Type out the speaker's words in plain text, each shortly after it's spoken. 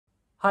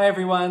Hi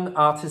everyone,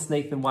 artist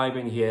Nathan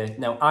Wyburn here.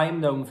 Now I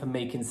am known for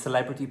making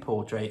celebrity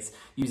portraits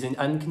using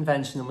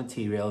unconventional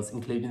materials,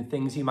 including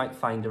things you might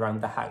find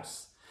around the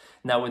house.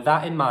 Now with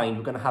that in mind,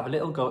 we're going to have a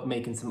little go at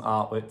making some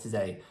artwork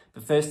today.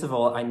 But first of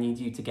all, I need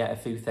you to get a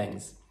few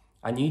things.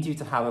 I need you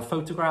to have a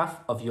photograph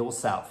of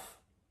yourself.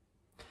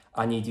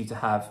 I need you to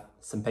have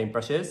some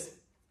paintbrushes.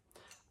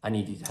 I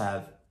need you to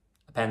have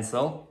a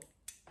pencil,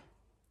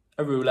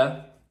 a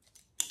ruler,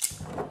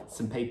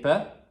 some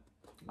paper.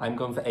 I'm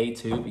going for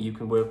A2, but you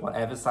can work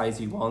whatever size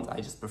you want. I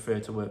just prefer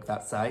to work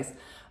that size.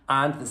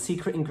 And the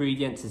secret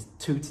ingredient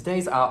to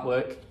today's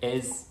artwork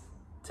is,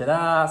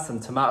 ta-da, some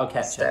tomato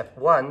ketchup. Step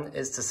 1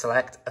 is to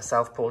select a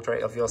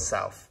self-portrait of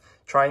yourself.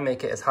 Try and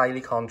make it as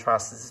highly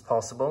contrasted as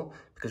possible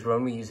because we're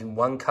only using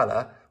one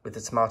colour with the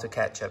tomato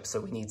ketchup.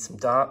 So we need some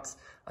darks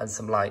and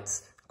some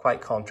lights,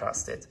 quite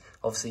contrasted.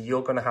 Obviously,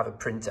 you're going to have a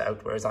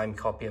printout, whereas I'm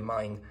copying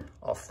mine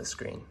off the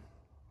screen.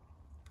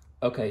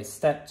 Okay,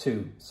 step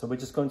 2. So we're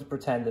just going to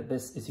pretend that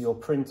this is your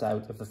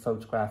printout of the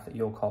photograph that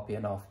you're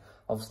copying off.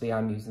 Obviously,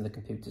 I'm using the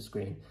computer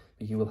screen,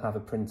 but you will have a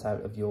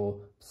printout of your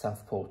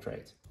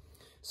self-portrait.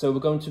 So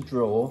we're going to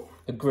draw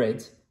a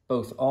grid,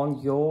 both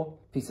on your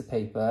piece of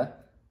paper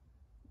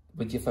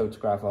with your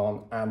photograph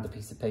on and the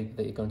piece of paper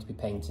that you're going to be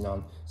painting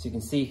on. So you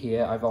can see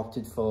here, I've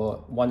opted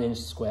for 1-inch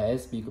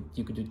squares, but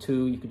you could do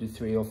 2, you could do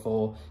 3 or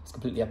 4. It's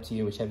completely up to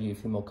you, whichever you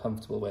feel more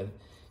comfortable with.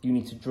 You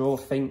need to draw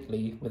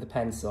faintly with a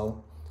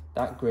pencil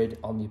that grid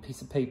on your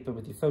piece of paper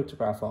with your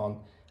photograph on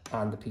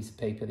and the piece of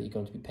paper that you're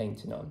going to be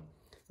painting on.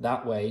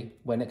 That way,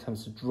 when it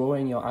comes to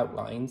drawing your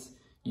outlines,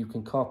 you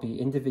can copy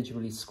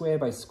individually square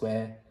by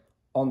square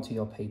onto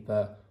your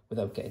paper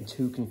without getting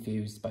too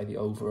confused by the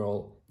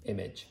overall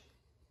image.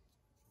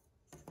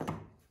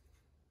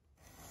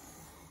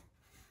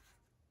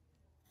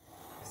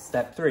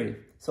 Step 3.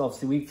 So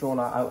obviously we've drawn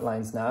our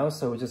outlines now,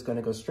 so we're just going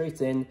to go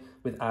straight in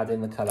with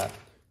adding the colour.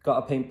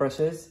 Got our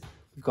paintbrushes.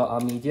 We've got our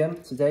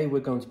medium. Today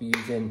we're going to be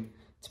using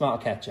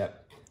tomato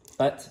ketchup,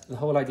 but the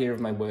whole idea of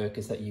my work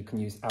is that you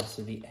can use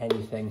absolutely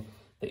anything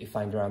that you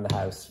find around the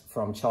house,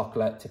 from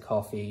chocolate to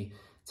coffee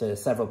to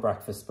several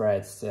breakfast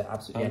spreads to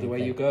absolutely anywhere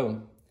you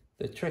go.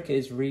 The trick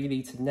is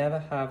really to never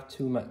have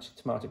too much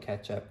tomato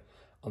ketchup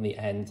on the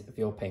end of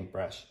your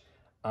paintbrush,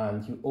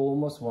 and you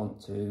almost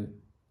want to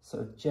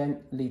sort of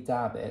gently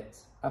dab it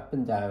up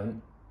and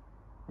down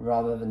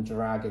rather than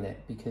dragging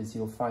it, because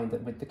you'll find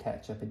that with the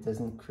ketchup it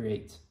doesn't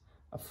create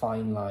a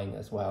fine line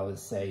as well as,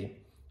 say,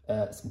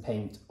 some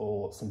paint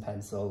or some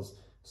pencils.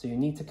 So you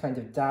need to kind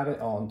of dab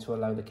it on to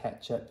allow the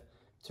ketchup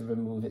to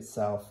remove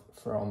itself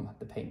from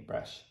the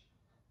paintbrush.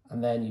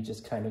 And then you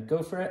just kind of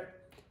go for it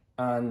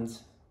and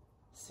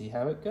see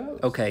how it goes.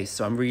 Okay,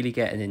 so I'm really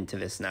getting into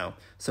this now.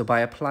 So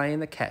by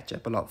applying the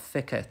ketchup a lot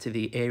thicker to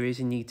the areas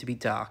you need to be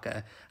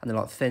darker and a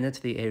lot thinner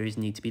to the areas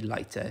you need to be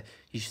lighter,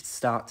 you should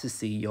start to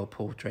see your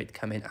portrait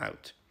coming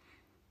out.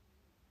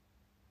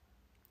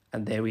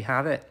 And there we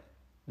have it.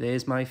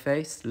 There's my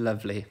face,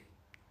 lovely.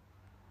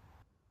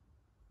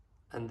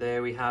 And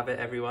there we have it,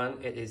 everyone.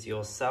 It is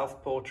your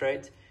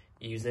self-portrait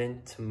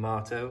using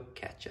tomato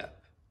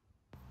ketchup.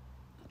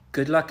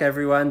 Good luck,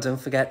 everyone. Don't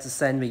forget to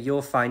send me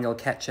your final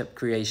ketchup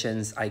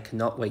creations. I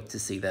cannot wait to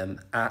see them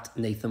at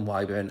Nathan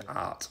Wyburn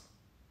Art.